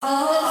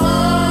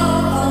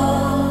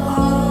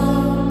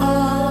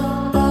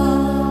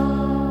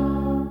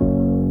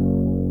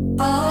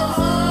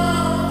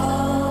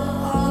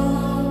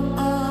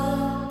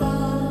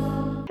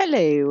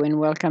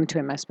welcome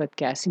to MS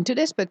Podcast. In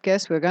today's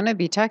podcast, we're going to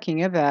be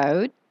talking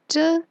about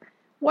uh,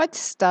 what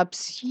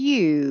stops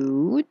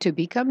you to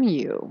become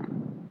you.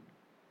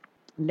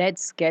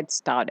 Let's get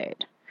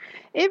started.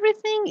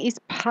 Everything is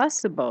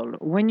possible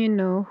when you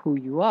know who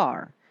you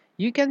are.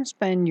 You can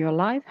spend your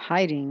life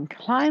hiding,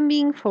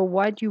 climbing for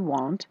what you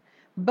want,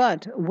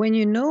 but when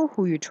you know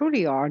who you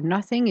truly are,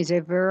 nothing is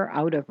ever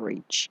out of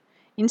reach.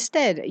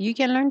 Instead, you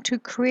can learn to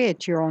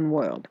create your own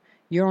world,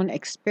 your own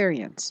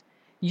experience.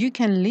 You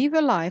can live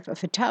a life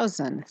of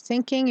 1,000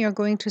 thinking you're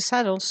going to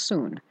settle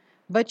soon,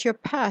 but your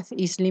path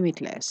is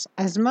limitless.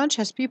 As much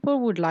as people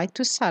would like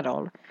to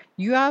settle,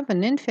 you have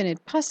an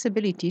infinite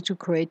possibility to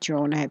create your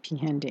own happy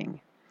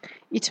ending.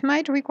 It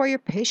might require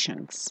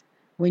patience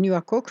when you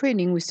are co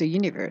creating with the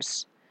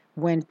universe.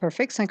 When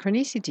perfect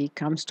synchronicity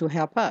comes to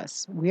help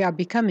us, we are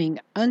becoming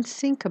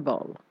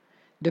unthinkable.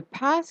 The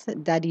path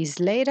that is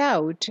laid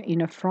out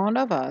in front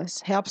of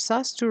us helps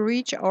us to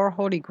reach our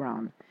holy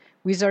ground.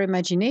 With our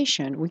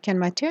imagination, we can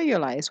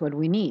materialize what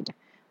we need.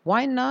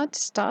 Why not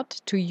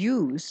start to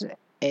use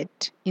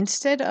it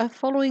instead of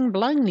following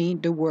blindly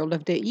the world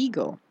of the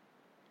ego?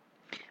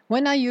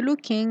 When are you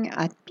looking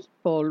at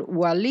people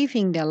who are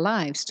living their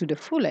lives to the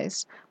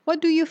fullest?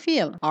 What do you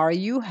feel? Are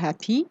you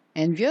happy,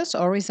 envious,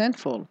 or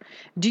resentful?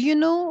 Do you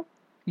know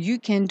you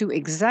can do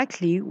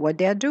exactly what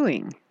they're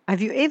doing?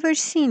 Have you ever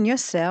seen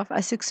yourself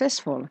as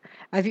successful?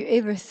 Have you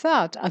ever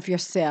thought of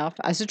yourself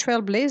as a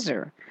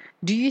trailblazer?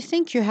 Do you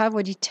think you have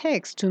what it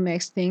takes to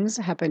make things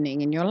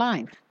happening in your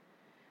life?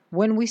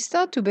 When we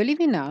start to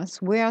believe in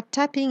us, we are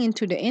tapping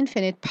into the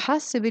infinite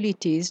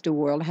possibilities the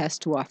world has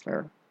to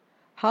offer.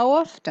 How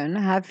often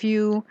have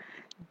you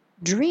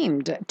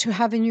dreamed to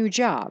have a new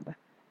job,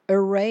 a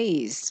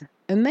raise,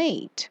 a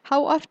mate?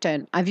 How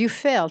often have you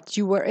felt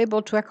you were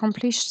able to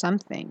accomplish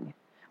something?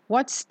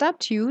 What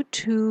stopped you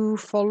to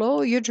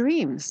follow your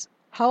dreams?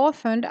 How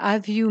often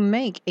have you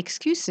made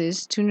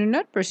excuses to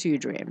not pursue your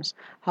dreams?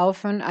 How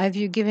often have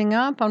you given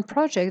up on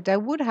projects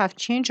that would have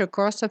changed the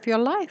course of your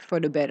life for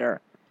the better?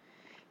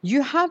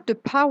 You have the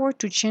power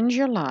to change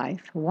your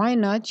life. Why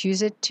not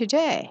use it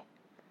today?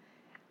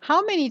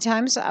 How many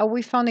times have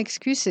we found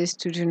excuses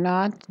to do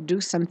not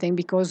do something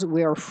because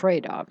we're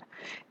afraid of?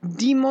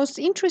 The most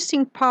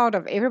interesting part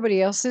of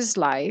everybody else's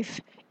life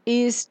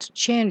is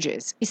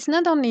changes. It's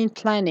not only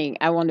planning.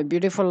 I want a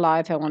beautiful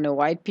life. I want a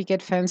white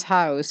picket fence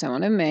house. I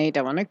want a maid.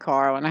 I want a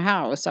car. I want a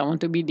house. I want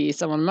to be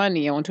this. I want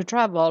money. I want to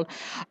travel.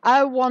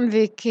 I want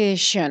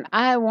vacation.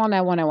 I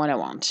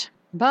want.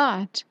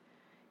 But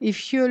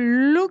if you're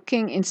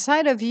looking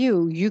inside of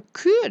you, you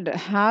could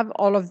have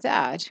all of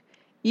that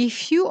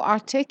if you are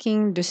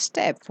taking the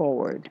step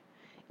forward.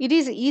 It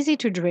is easy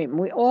to dream.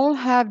 We all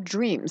have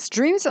dreams.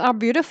 Dreams are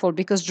beautiful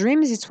because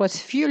dreams is what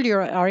fuel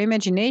our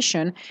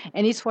imagination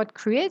and it's what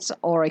creates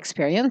our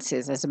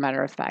experiences, as a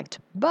matter of fact.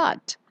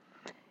 But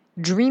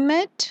dream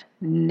it,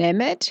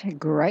 name it,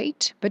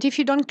 great. But if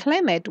you don't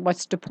claim it,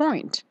 what's the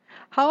point?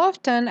 How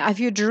often have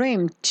you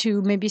dreamed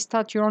to maybe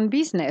start your own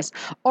business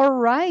or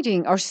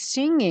writing or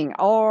singing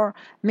or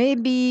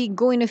maybe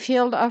go in a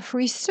field of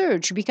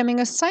research, becoming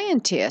a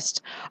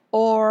scientist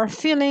or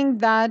feeling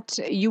that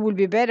you will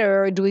be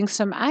better doing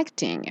some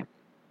acting?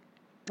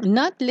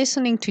 Not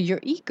listening to your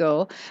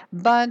ego,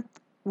 but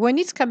when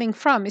it's coming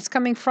from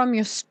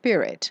your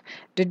spirit.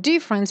 The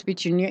difference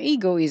between your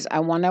ego is I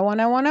want,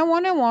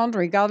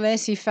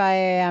 regardless if I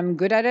am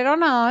good at it or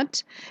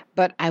not,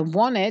 but I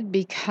want it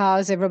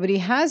because everybody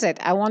has it.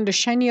 I want the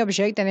shiny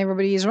object and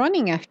everybody is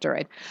running after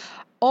it.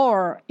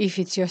 Or if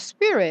it's your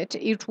spirit,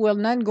 it will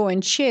not go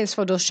and chase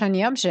for those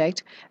shiny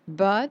objects,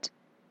 but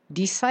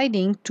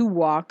deciding to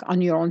walk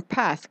on your own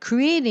path,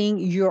 creating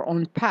your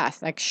own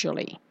path,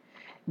 actually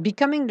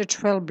becoming the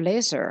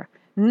trailblazer,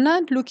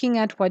 not looking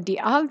at what the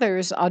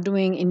others are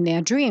doing in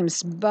their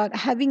dreams, but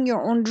having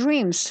your own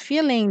dreams,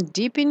 feeling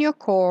deep in your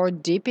core,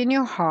 deep in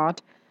your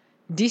heart,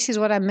 this is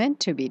what I'm meant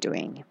to be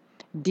doing.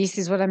 This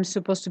is what I'm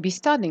supposed to be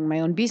studying, my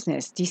own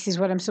business. This is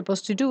what I'm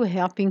supposed to do,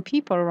 helping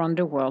people around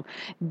the world.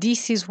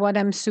 This is what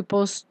I'm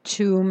supposed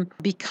to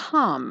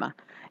become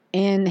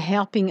in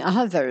helping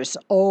others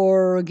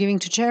or giving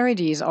to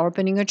charities or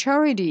opening a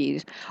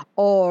charities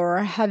or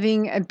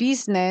having a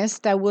business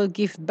that will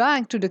give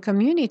back to the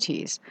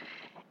communities.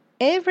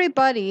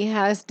 Everybody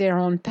has their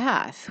own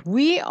path.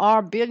 We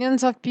are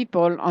billions of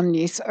people on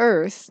this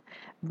earth,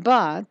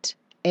 but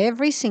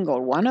every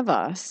single one of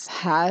us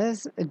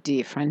has a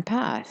different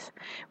path.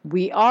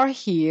 We are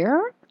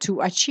here to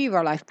achieve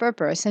our life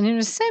purpose, and in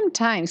the same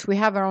times, we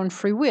have our own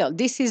free will.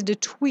 This is the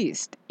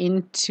twist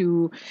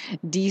into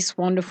this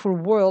wonderful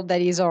world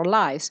that is our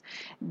lives.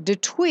 The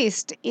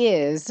twist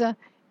is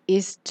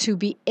to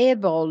be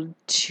able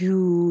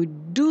to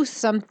do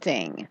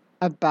something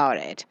about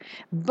it.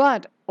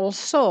 But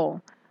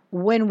also,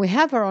 when we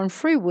have our own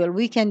free will,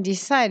 we can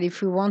decide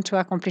if we want to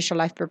accomplish a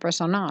life purpose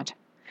or not.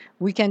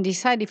 We can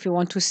decide if we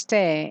want to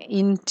stay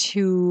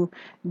into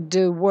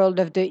the world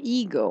of the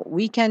ego.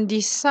 We can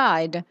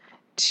decide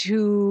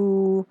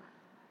to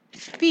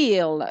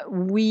feel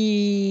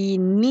we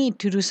need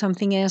to do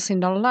something else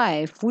in our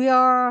life. We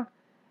are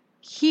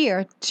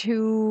here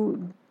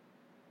to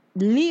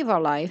live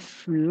our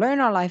life, learn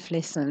our life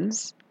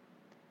lessons,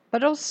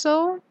 but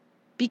also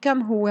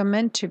become who we're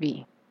meant to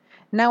be.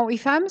 Now,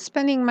 if I'm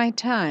spending my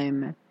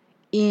time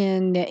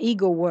in the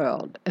ego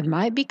world, am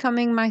I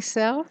becoming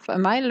myself?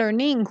 Am I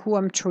learning who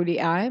I'm truly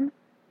am?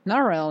 Not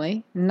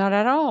really, not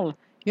at all.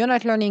 You're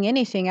not learning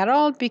anything at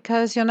all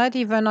because you're not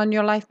even on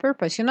your life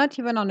purpose. You're not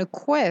even on a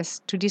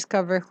quest to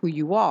discover who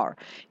you are.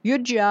 You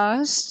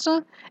just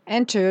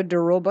entered the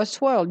robust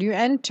world. You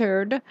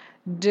entered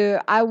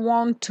the I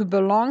want to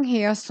belong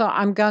here, so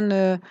I'm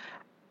gonna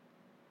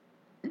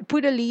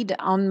put a lead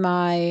on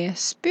my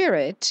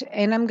spirit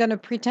and I'm going to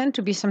pretend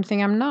to be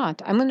something I'm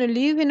not. I'm going to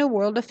live in a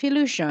world of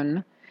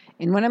illusion.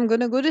 And when I'm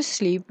going to go to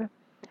sleep,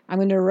 I'm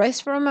going to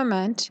rest for a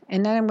moment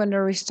and then I'm going to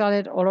restart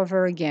it all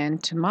over again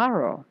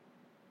tomorrow.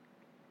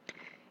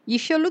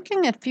 If you're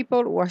looking at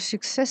people who are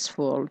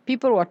successful,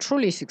 people who are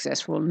truly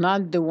successful,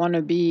 not the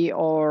wannabe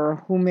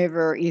or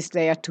whomever is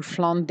there to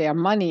flaunt their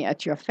money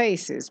at your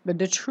faces, but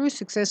the true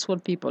successful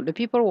people, the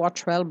people who are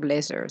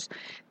trailblazers,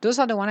 those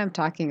are the one I'm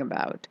talking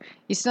about.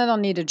 It's not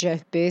only the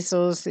Jeff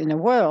Bezos in the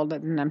world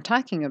that I'm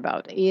talking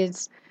about.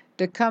 It's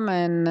the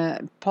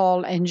common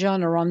Paul and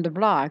John around the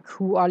block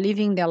who are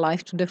living their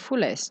life to the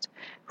fullest,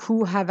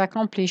 who have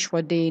accomplished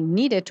what they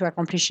needed to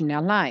accomplish in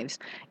their lives,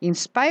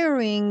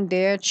 inspiring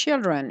their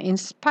children,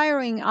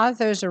 inspiring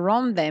others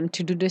around them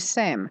to do the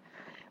same.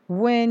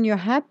 When you're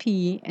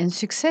happy and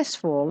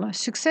successful,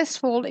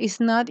 successful is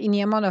not in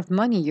the amount of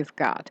money you've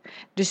got.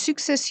 The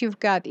success you've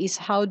got is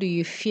how do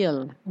you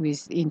feel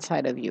with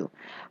inside of you?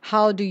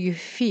 How do you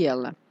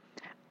feel?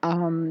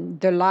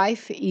 The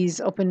life is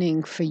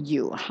opening for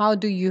you? How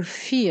do you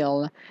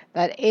feel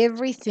that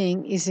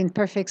everything is in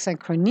perfect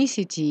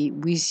synchronicity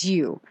with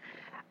you?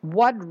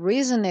 What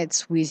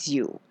resonates with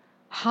you?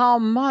 How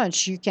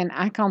much you can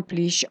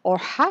accomplish or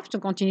have to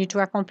continue to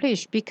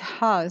accomplish,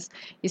 because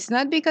it's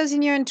not because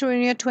you're in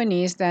your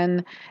 20s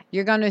then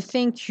you're going to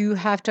think you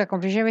have to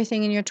accomplish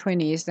everything in your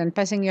 20s, then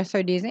passing your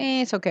 30s,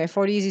 it's okay,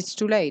 40s it's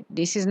too late.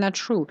 This is not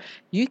true.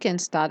 You can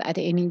start at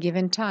any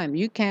given time.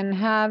 You can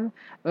have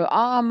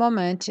a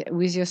moment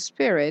with your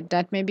spirit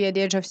that maybe at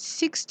the age of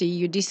 60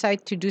 you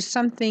decide to do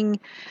something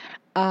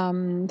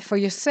for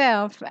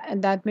yourself,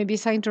 that maybe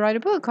starting to write a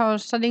book or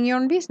starting your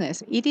own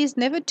business. It is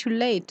never too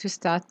late to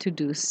start to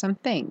do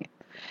something.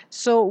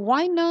 So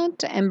why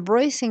not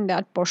embracing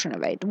that portion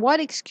of it? What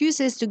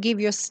excuses to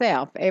give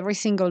yourself every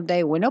single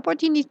day when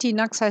opportunity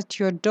knocks at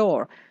your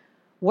door?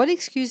 What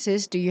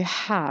excuses do you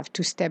have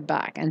to step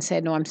back and say,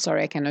 no, I'm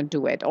sorry, I cannot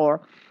do it?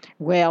 Or,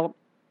 well,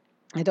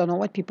 I don't know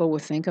what people will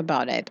think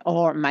about it.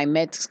 Or my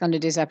mate's going to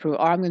disapprove.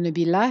 Or I'm going to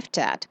be laughed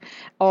at.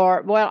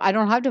 Or, well, I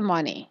don't have the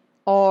money.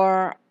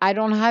 Or I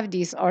don't have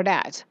this or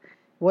that.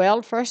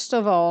 Well, first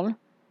of all,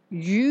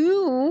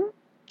 you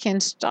can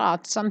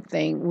start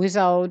something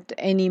without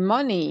any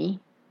money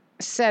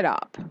set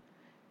up.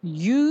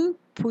 You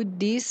put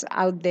this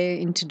out there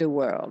into the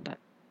world.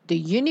 The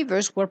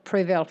universe will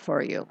prevail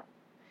for you.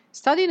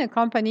 Starting a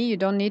company, you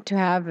don't need to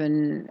have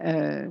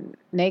an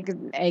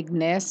egg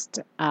nest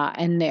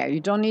in there. You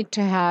don't need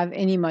to have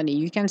any money.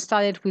 You can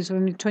start it with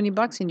only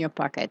 $20 in your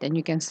pocket and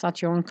you can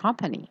start your own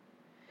company.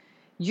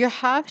 You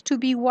have to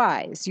be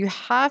wise. You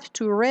have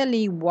to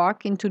really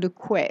walk into the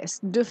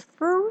quest. The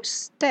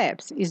first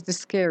steps is the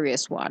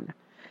scariest one.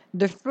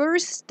 The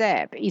first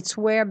step, it's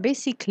where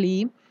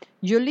basically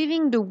you're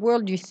living the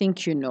world you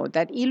think you know,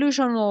 that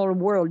illusional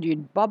world, you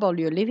bubble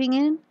you're living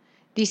in.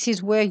 This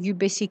is where you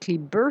basically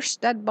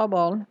burst that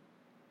bubble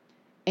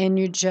and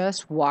you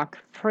just walk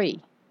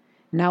free.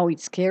 Now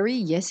it's scary.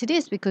 Yes, it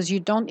is, because you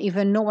don't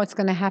even know what's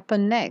going to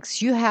happen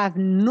next. You have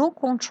no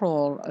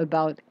control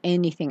about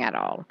anything at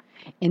all.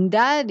 And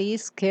that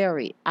is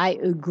scary. I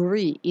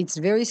agree. It's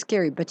very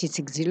scary, but it's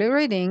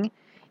exhilarating.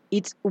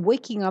 It's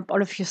waking up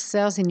all of your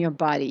cells in your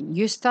body.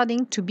 You're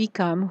starting to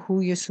become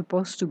who you're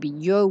supposed to be.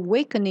 You're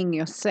awakening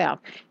yourself.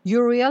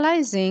 You're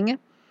realizing,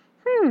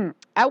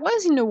 I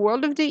was in the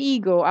world of the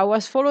ego. I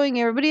was following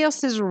everybody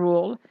else's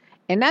rule.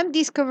 And I'm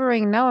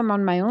discovering now I'm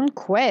on my own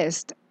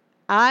quest.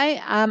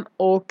 I am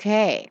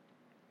okay.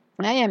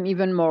 I am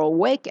even more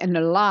awake and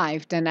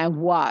alive than I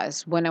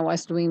was when I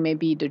was doing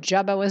maybe the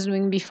job I was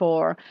doing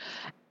before.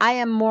 I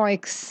am more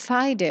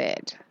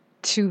excited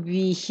to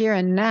be here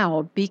and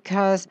now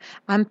because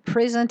I'm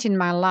present in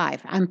my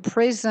life. I'm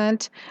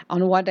present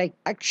on what I'm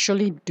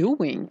actually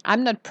doing.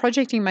 I'm not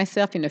projecting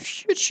myself in the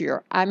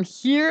future. I'm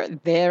here,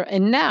 there,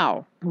 and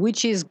now,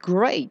 which is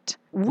great.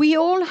 We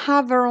all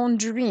have our own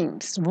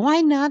dreams.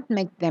 Why not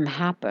make them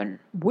happen?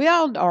 We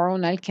are our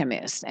own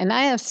alchemists, and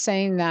I have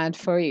saying that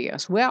for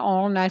years. We are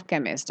our own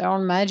alchemists, our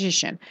own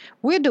magician.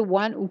 We're the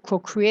one who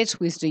co-creates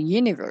with the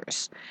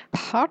universe.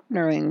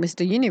 Partnering with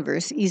the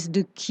universe is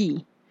the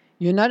key.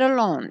 You're not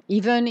alone.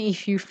 Even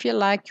if you feel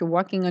like you're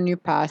walking on your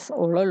path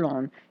all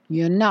alone,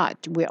 you're not.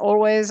 We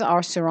always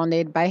are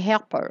surrounded by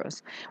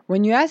helpers.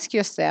 When you ask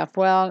yourself,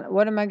 well,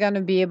 what am I going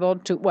to be able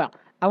to? Well,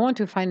 I want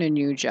to find a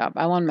new job.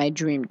 I want my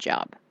dream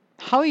job.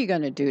 How are you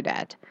going to do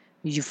that?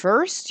 You're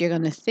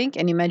going to think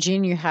and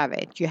imagine you have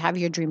it. You have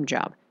your dream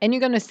job. And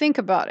you're going to think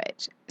about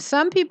it.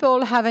 Some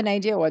people have an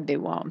idea what they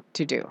want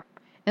to do.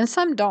 And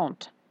some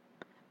don't.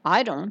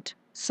 I don't.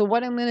 So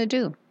what I'm going to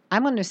do?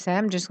 I'm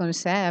just going to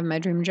say I have my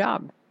dream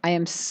job. I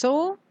am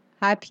so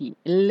happy,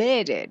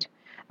 elated.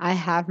 I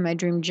have my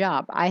dream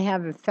job. I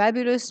have a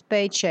fabulous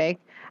paycheck.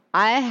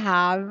 I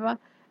have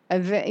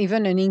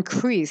even an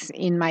increase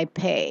in my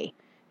pay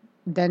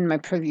than my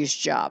previous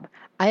job.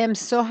 I am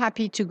so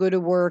happy to go to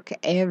work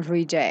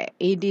every day.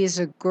 It is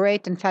a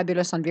great and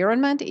fabulous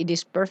environment. It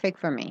is perfect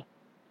for me.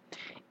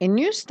 And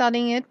you're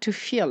studying it to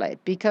feel it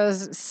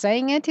because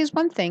saying it is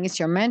one thing, it's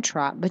your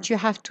mantra, but you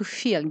have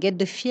to get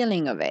the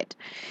feeling of it.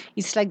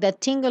 It's like that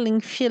tingling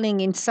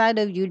feeling inside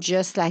of you,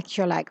 just like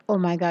you're like, oh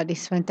my God,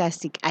 it's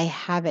fantastic. I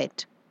have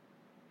it.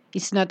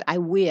 It's not I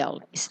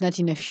will, it's not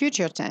in a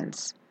future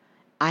tense.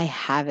 I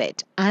have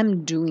it.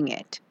 I'm doing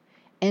it.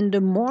 And the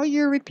more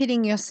you're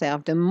repeating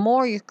yourself, the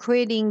more you're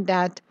creating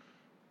that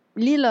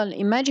little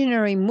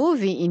imaginary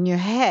movie in your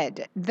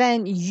head,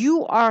 then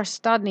you are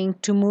starting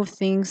to move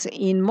things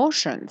in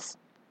motions.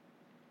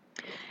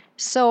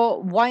 So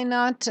why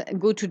not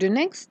go to the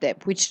next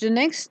step, which the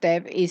next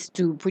step is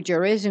to put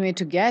your resume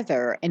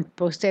together and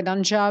post it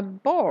on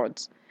job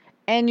boards.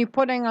 And you're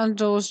putting on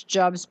those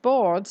jobs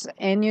boards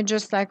and you're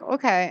just like,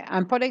 okay,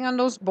 I'm putting on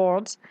those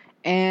boards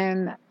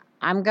and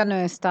I'm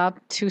gonna start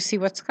to see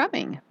what's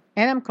coming.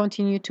 And I'm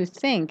continue to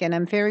think and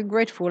I'm very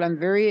grateful. I'm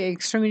very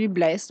extremely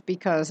blessed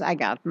because I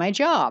got my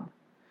job.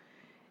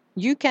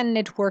 You can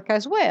network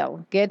as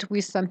well. Get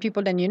with some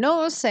people that you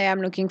know, say,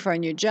 I'm looking for a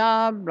new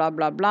job, blah,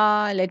 blah,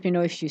 blah. Let me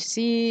know if you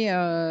see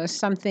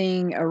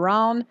something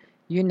around.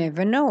 You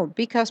never know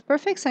because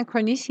perfect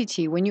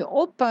synchronicity, when you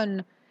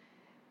open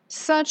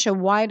such a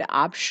wide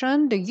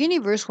option, the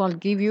universe will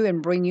give you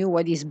and bring you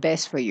what is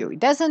best for you. It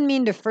doesn't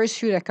mean the first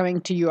few that are coming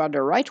to you are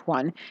the right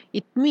one.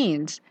 It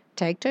means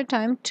take the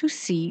time to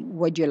see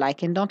what you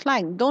like and don't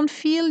like. Don't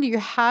feel you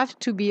have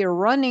to be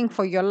running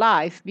for your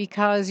life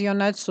because you're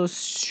not so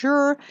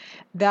sure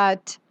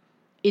that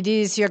it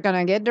is you're going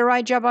to get the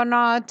right job or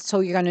not. So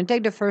you're going to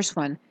take the first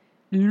one.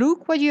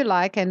 Look what you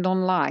like and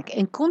don't like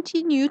and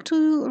continue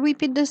to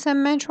repeat the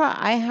same mantra.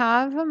 I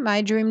have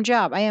my dream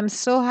job. I am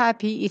so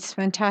happy. It's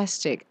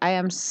fantastic. I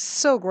am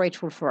so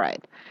grateful for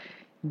it.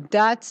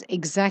 That's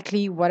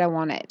exactly what I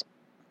wanted.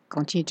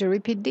 Continue to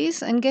repeat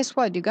this and guess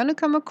what? You're going to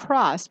come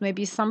across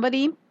maybe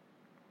somebody's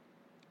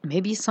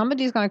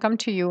going to come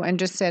to you and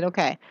just said,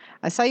 okay,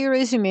 I saw your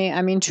resume.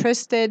 I'm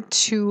interested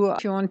to,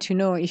 if you want to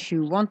know if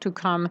you want to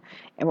come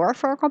and work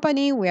for a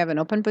company, we have an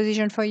open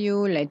position for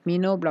you. Let me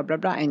know, blah, blah,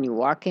 blah. And you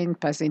walk in,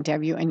 pass the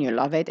interview, and you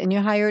love it, and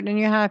you're hired and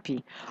you're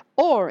happy.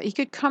 Or it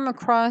could come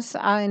across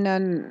as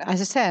I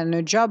said, on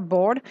a job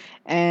board,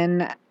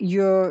 and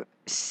you're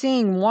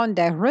seeing one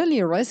that really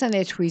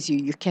resonates with you.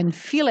 You can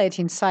feel it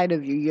inside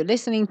of you. You're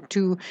listening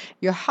to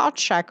your heart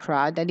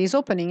chakra that is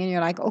opening, and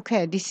you're like,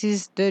 okay, this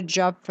is the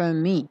job for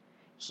me.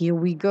 Here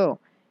we go.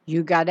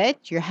 You got it.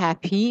 You're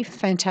happy.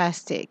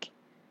 Fantastic.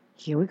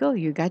 Here we go.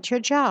 You got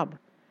your job.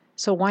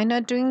 So why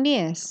not doing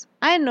this?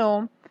 I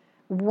know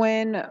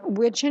when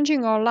we're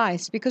changing our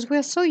lives because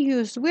we're so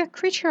used, we're a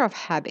creature of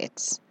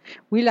habits.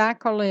 We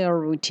like our little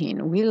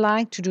routine. We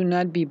like to do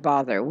not be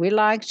bothered. We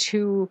like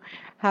to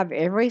have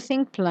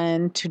everything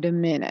planned to the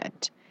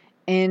minute.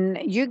 And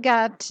you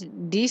got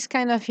these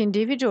kind of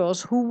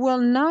individuals who will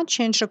not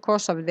change the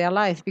course of their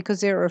life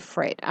because they're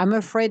afraid. I'm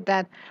afraid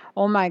that,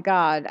 oh my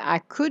God, I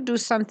could do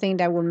something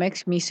that will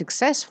make me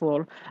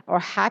successful or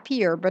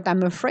happier, but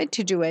I'm afraid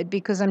to do it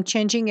because I'm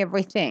changing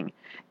everything.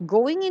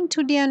 Going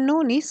into the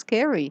unknown is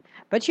scary,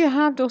 but you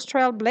have those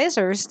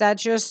trailblazers that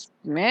just,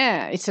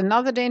 man, it's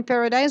another day in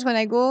paradise when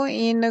I go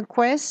in a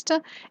quest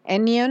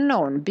and the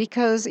unknown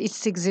because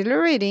it's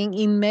exhilarating.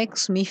 It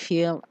makes me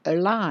feel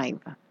alive.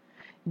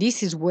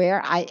 This is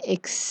where I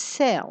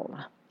excel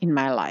in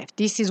my life.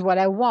 This is what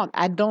I want.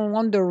 I don't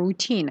want the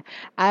routine.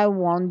 I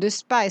want the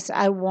spice.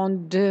 I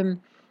want the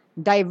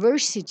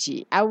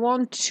diversity. I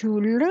want to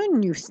learn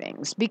new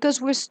things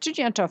because we're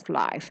student of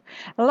life.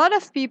 A lot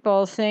of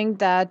people think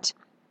that,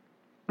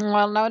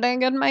 well, now that I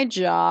got my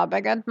job,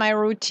 I got my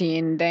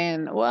routine,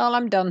 then, well,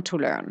 I'm done to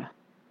learn.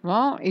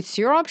 Well, it's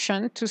your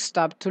option to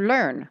stop to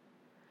learn.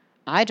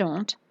 I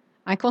don't.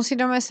 I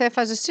consider myself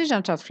as a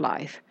student of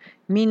life,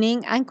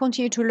 meaning I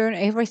continue to learn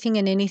everything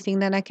and anything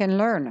that I can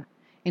learn.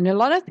 And a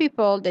lot of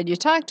people that you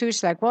talk to,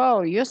 it's like,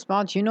 well, you're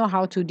smart, you know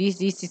how to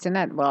this, and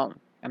that. Well,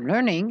 I'm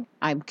learning,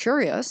 I'm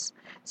curious,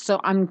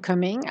 so I'm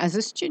coming as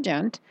a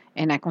student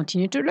and I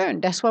continue to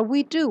learn. That's what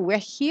we do. We're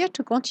here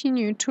to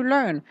continue to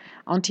learn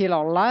until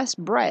our last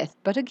breath.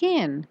 But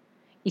again,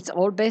 it's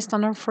all based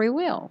on our free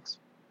wills,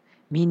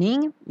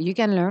 meaning you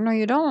can learn or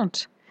you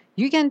don't.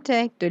 You can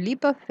take the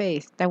leap of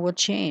faith that will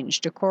change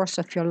the course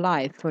of your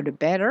life for the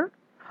better,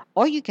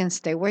 or you can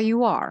stay where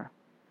you are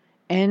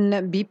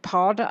and be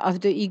part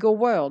of the ego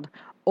world,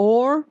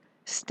 or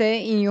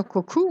stay in your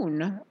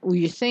cocoon where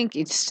you think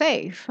it's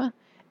safe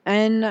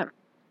and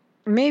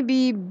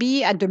maybe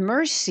be at the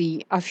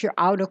mercy of your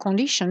outer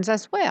conditions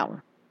as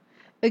well.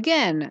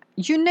 Again,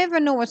 you never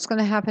know what's going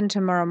to happen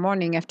tomorrow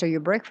morning after your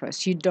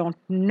breakfast. You don't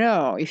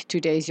know if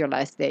today is your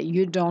last day.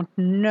 You don't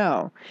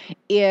know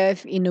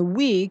if in a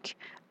week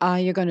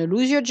You're going to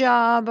lose your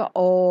job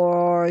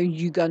or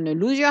you're going to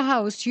lose your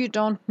house. You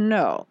don't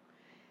know.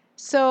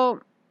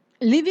 So,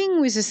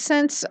 living with a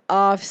sense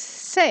of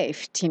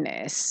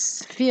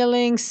safetiness,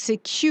 feeling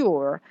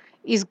secure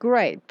is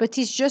great, but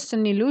it's just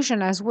an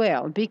illusion as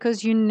well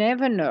because you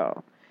never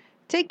know.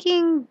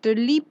 Taking the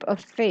leap of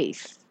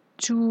faith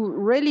to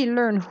really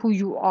learn who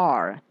you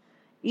are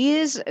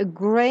is a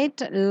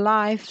great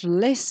life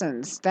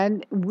lessons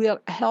that will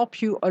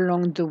help you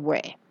along the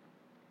way.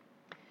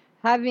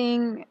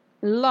 Having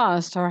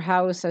lost our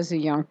house as a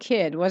young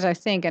kid was, I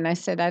think, and I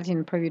said that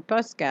in previous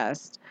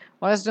podcast,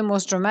 was the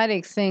most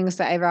dramatic things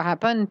that ever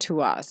happened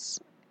to us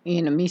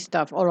in the midst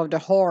of all of the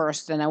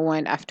horrors that I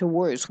went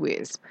afterwards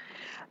with.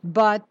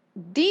 But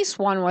this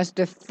one was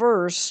the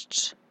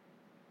first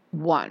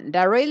one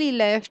that really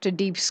left a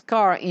deep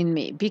scar in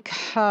me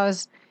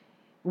because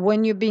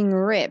when you're being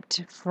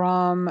ripped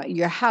from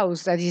your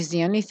house, that is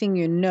the only thing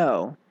you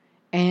know,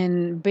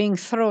 and being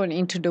thrown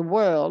into the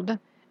world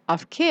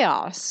of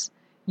chaos,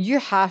 you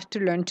have to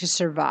learn to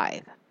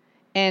survive.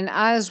 And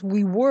as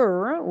we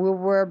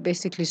were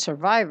basically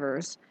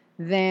survivors,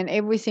 then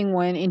everything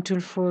went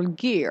into full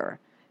gear.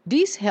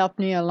 This helped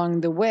me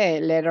along the way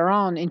later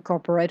on in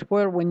corporate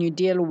world when you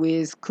deal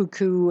with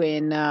cuckoo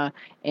and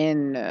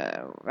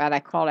what I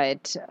call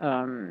it,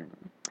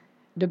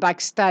 the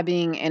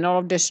backstabbing and all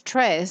of the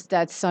stress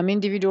that some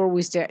individual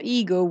with their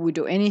ego would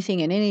do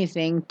anything and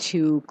anything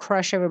to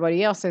crush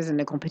everybody else's in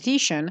the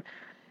competition.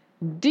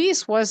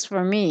 This was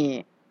for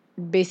me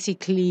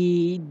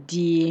basically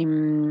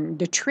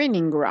the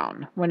training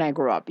ground when I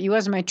grew up. It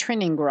was my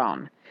training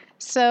ground.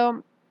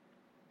 So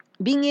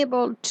being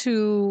able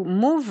to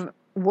move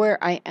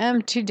where I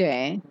am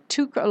today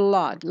took a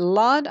lot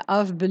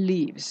of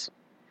beliefs,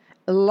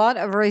 a lot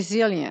of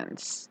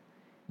resilience,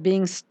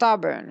 being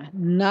stubborn,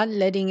 not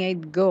letting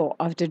it go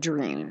of the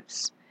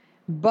dreams.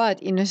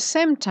 But in the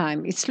same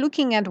time, it's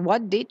looking at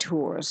what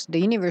detours the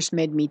universe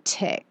made me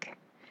take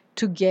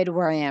to get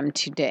where I am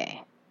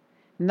today.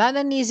 Not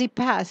an easy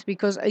path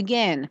because,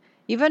 again,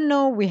 even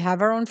though we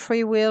have our own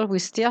free will, we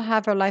still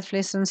have our life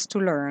lessons to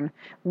learn.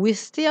 We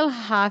still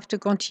have to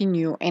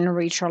continue and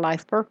reach our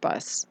life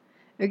purpose.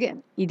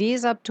 Again, it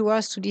is up to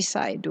us to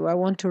decide, do I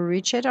want to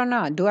reach it or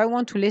not? Do I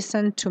want to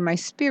listen to my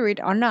spirit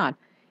or not?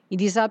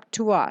 It is up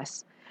to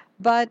us.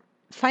 But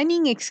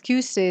finding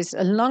excuses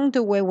along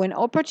the way when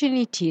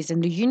opportunities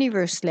and the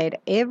universe laid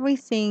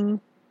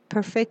everything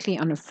perfectly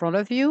on the front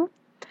of you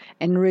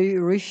and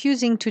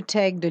refusing to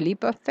take the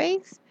leap of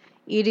faith,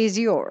 it is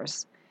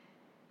yours.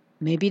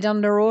 Maybe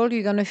down the road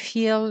you're going to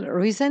feel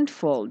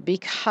resentful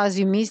because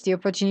you missed the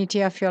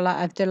opportunity of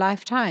of the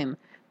lifetime.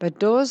 But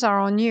those are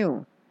on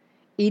you.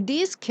 It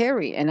is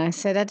scary, and I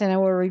said that and I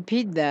will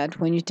repeat that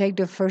when you take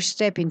the first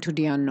step into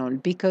the unknown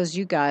because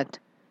you got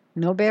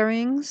no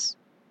bearings,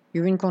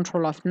 you're in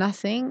control of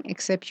nothing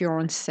except your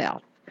own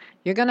self.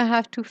 You're going to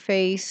have to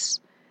face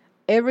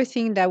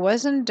everything that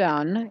wasn't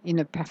done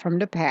from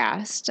the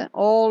past,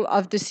 all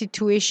of the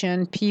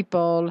situation,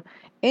 people,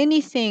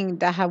 anything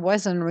that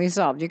wasn't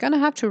resolved. You're going to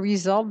have to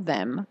resolve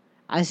them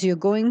as you're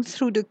going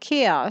through the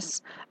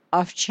chaos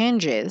of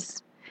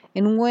changes.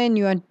 And when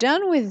you are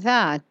done with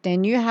that,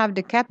 then you have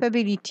the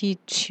capability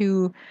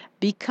to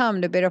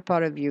become the better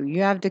part of you.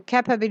 You have the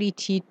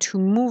capability to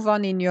move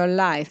on in your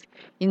life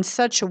in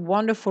such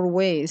wonderful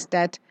ways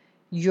that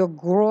you're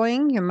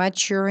growing, you're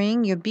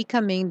maturing, you're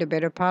becoming the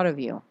better part of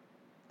you.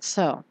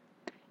 So,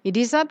 it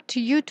is up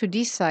to you to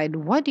decide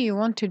what do you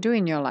want to do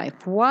in your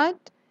life?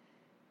 What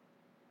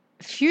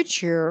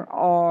future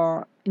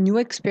or new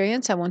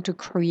experience I want to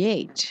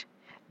create?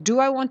 Do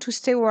I want to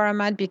stay where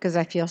I'm at because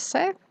I feel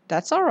safe?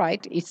 That's all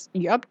right. It's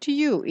up to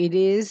you. It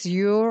is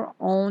your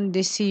own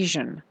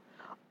decision.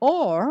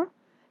 Or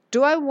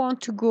do I want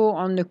to go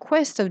on the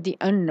quest of the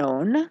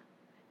unknown,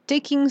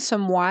 taking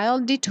some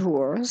wild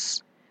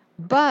detours,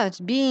 but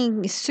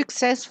being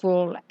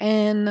successful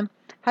and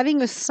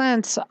having a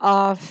sense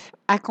of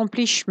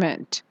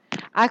accomplishment,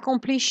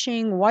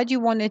 accomplishing what you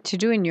wanted to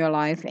do in your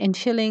life and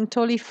feeling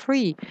totally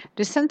free,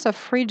 the sense of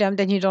freedom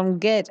that you don't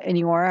get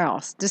anywhere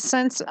else, the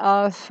sense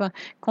of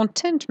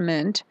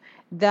contentment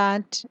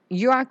that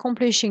you are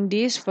accomplishing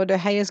this for the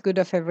highest good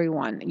of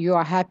everyone. You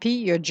are happy,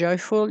 you're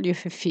joyful, you're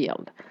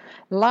fulfilled.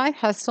 Life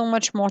has so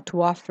much more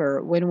to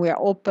offer when we are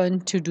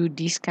open to do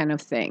these kind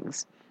of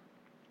things.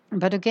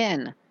 But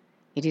again,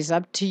 it is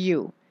up to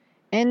you.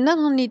 And not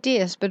only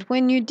this, but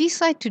when you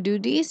decide to do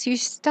this, you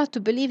start to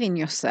believe in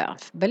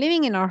yourself.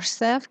 Believing in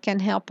ourselves can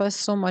help us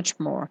so much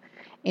more.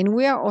 And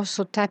we are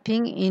also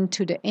tapping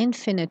into the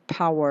infinite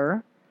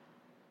power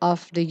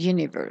of the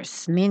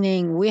universe,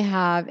 meaning we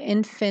have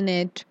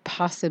infinite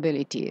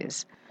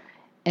possibilities.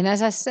 And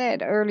as I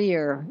said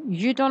earlier,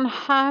 you don't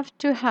have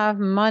to have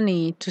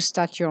money to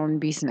start your own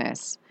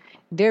business.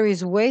 There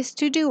is ways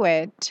to do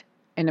it,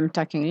 and I'm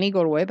talking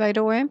legal way, by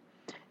the way,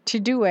 to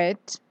do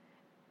it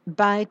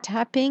by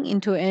tapping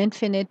into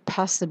infinite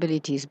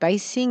possibilities, by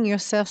seeing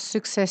yourself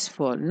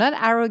successful, not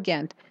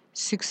arrogant,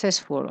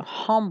 successful,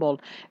 humble,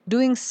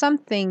 doing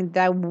something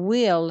that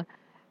will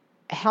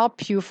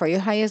help you for your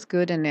highest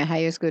good and the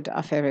highest good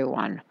of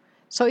everyone.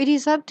 So it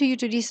is up to you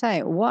to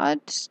decide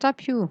what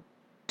stops you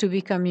to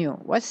become you.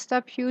 What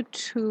stops you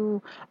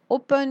to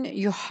open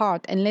your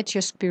heart and let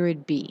your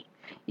spirit be?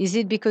 Is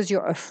it because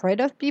you're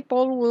afraid of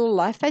people will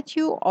laugh at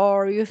you,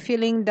 or you're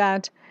feeling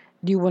that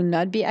you will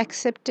not be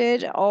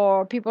accepted,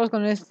 or people are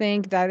going to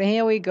think that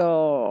here we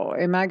go,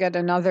 Emma got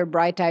another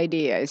bright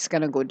idea. It's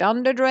going to go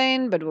down the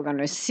drain, but we're going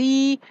to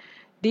see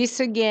this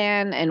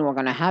again and we're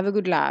going to have a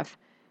good laugh.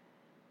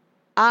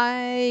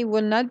 I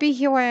will not be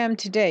here where I am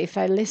today if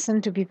I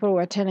listened to people who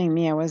were telling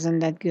me I wasn't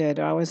that good,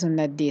 or I wasn't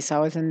that this, I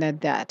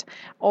wasn't that,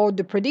 or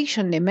the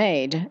prediction they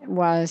made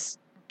was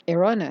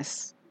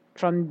erroneous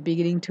from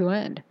beginning to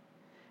end.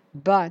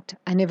 But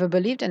I never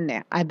believed in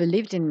that. I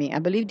believed in me. I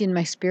believed in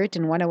my spirit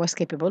and what I was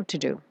capable to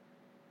do.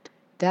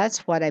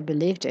 That's what I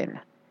believed in.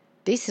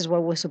 This is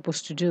what we're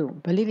supposed to do.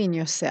 Believe in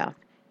yourself.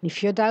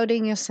 If you're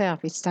doubting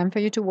yourself, it's time for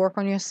you to work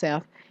on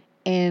yourself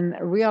and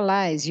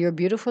realize you're a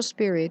beautiful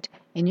spirit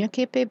and you're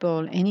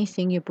capable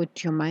anything you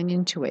put your mind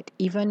into it,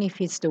 even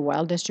if it's the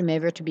wildest dream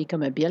ever to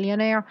become a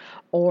billionaire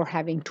or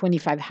having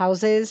 25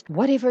 houses,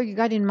 whatever you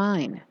got in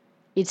mind,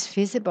 it's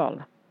feasible.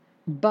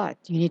 But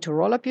you need to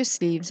roll up your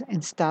sleeves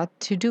and start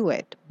to do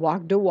it.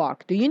 Walk the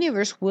walk. The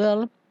universe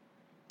will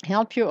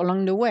help you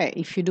along the way.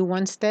 If you do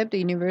one step, the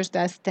universe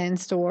does 10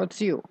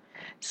 towards you.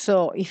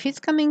 So if it's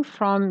coming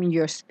from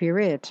your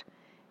spirit,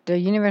 the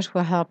universe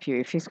will help you.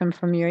 If it's coming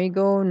from your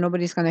ego,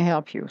 nobody's going to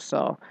help you.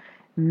 So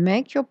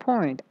make your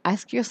point.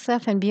 Ask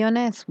yourself and be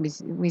honest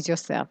with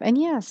yourself. And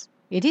yes,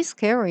 it is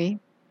scary.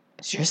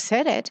 Just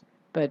said it,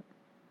 but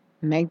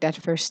make that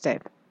first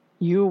step.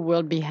 You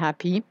will be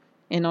happy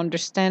and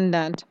understand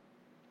that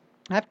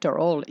after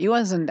all, it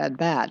wasn't that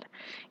bad.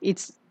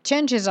 Its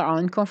changes are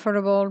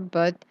uncomfortable,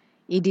 but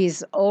it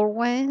is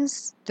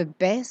always the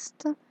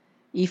best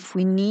if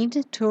we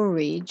need to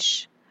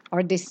reach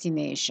our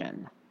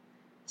destination.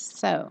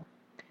 So,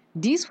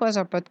 this was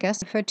our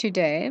podcast for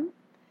today.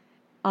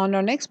 On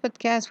our next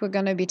podcast, we're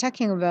going to be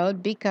talking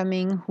about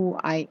becoming who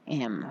I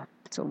am.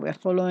 So, we're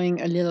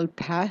following a little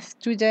path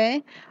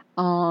today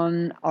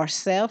on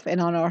ourself and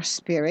on our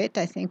spirit.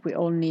 I think we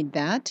all need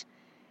that.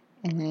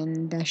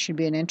 And that should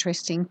be an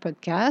interesting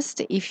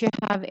podcast. If you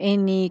have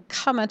any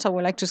comments or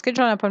would like to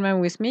schedule an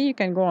appointment with me, you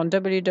can go on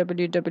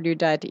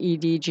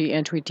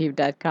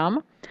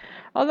www.edgintuitive.com.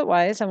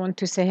 Otherwise, I want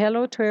to say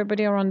hello to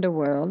everybody around the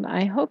world.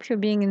 I hope you're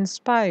being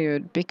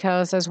inspired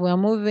because as we're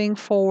moving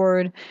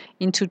forward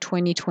into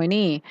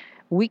 2020,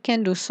 we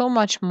can do so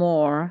much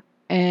more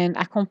and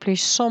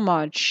accomplish so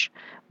much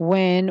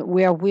when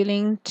we are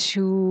willing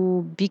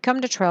to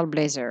become the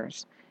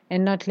trailblazers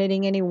and not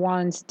letting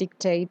anyone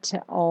dictate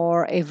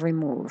our every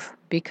move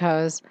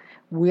because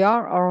we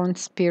are our own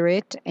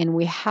spirit and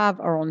we have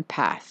our own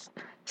path.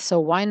 So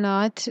why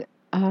not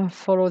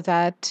follow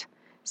that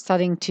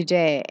starting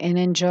today and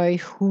enjoy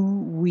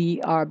who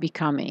we are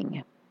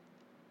becoming?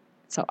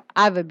 So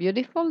have a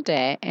beautiful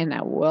day and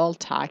I will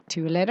talk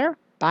to you later.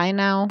 Bye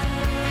now.